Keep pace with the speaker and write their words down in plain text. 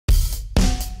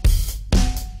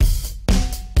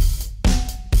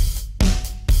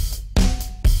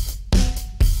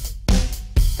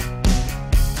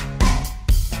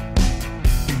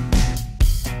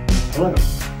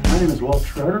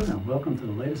Schroder, and welcome to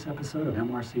the latest episode of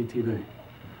MRC TV.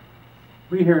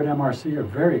 We here at MRC are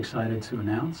very excited to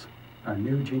announce our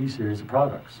new Genie series of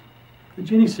products. The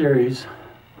Genie series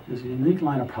is a unique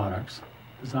line of products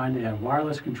designed to add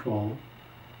wireless control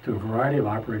to a variety of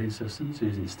operating systems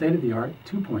using state-of-the-art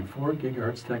 2.4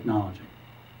 gigahertz technology.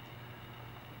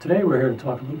 Today we're here to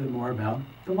talk a little bit more about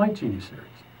the Light Genie series.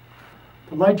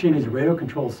 The Light Genie is a radio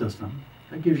control system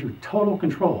that gives you total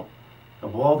control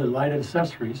of all the lighted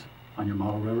accessories on your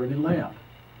model railroading layout.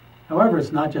 However,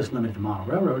 it's not just limited to model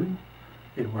railroading.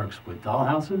 It works with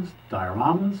dollhouses,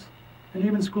 dioramas, and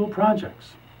even school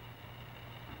projects.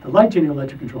 The Light Genie will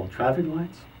let you control traffic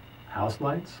lights, house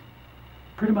lights,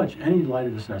 pretty much any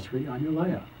lighted accessory on your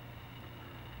layout.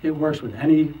 It works with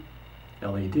any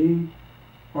LED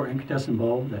or incandescent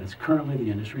bulb that is currently the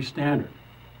industry standard.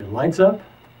 It lights up,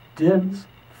 dims,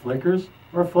 flickers,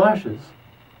 or flashes.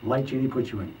 Light Genie puts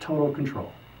you in total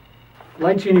control.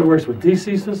 Light Genie works with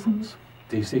DC systems,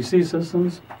 DCC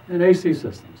systems, and AC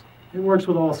systems. It works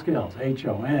with all scales, H,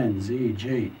 O, N, Z,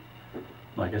 G.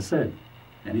 Like I said,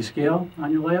 any scale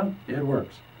on your layout, it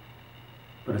works.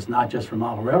 But it's not just for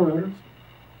model railroaders.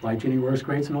 Light Genie works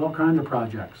great in all kinds of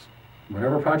projects.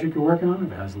 Whatever project you're working on,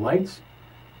 if it has lights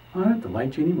on it, the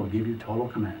Light Genie will give you total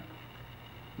command.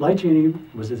 Light Genie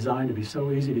was designed to be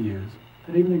so easy to use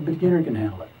that even a beginner can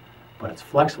handle it. But it's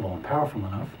flexible and powerful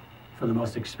enough for the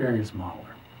most experienced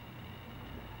modeler.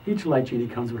 Each Light Genie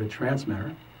comes with a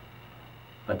transmitter,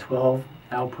 a 12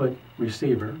 output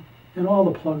receiver, and all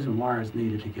the plugs and wires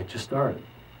needed to get you started.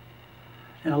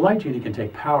 And a Light Genie can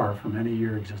take power from any of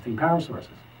your existing power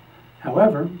sources.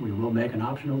 However, we will make an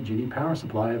optional Genie power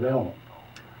supply available.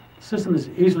 The system is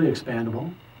easily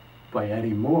expandable by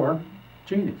adding more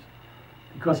Genies.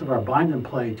 Because of our bind and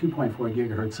play 2.4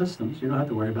 gigahertz systems, you don't have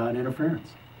to worry about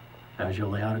interference. As your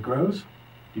layout grows,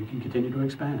 you can continue to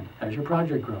expand. As your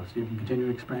project grows, you can continue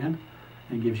to expand,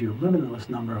 and it gives you a limitless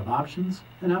number of options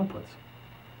and outputs.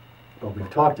 But we've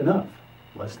talked enough.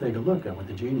 Let's take a look at what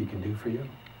the Genie can do for you.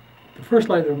 The first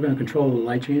light that we're going to control with the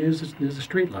Light Genie is the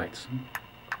street lights.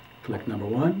 Click number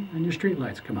 1 and your street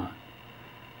lights come on.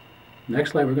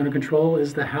 Next light we're going to control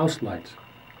is the house lights.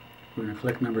 We're going to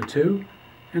click number 2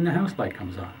 and the house light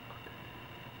comes on.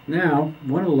 Now,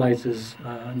 one of the lights is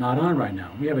not on right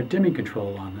now. We have a dimming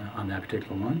control on that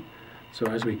particular one. So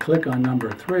as we click on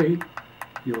number 3,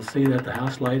 you'll see that the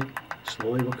house light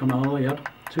slowly will come all the way up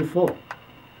to full.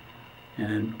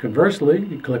 And conversely,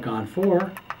 you click on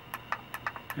 4,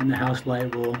 and the house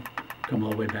light will come all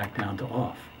the way back down to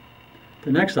off.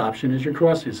 The next option is your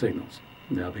crossing signals.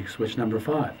 That'll be switch number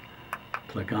 5.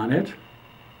 Click on it,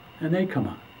 and they come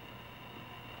on.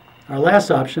 Our last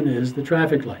option is the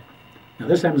traffic light. Now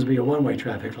this happens to be a one-way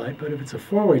traffic light, but if it's a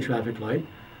four-way traffic light,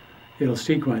 it'll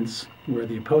sequence where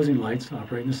the opposing lights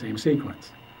operate in the same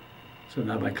sequence. So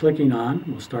now by clicking on,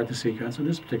 we'll start the sequence on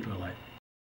this particular light.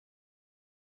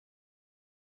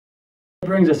 That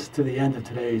brings us to the end of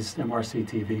today's MRC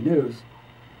TV news.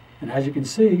 And as you can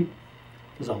see,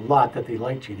 there's a lot that the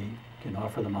Light Genie can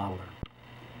offer the modeler.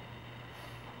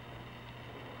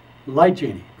 Light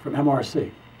Genie from MRC.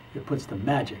 It puts the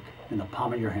magic in the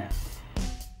palm of your hand.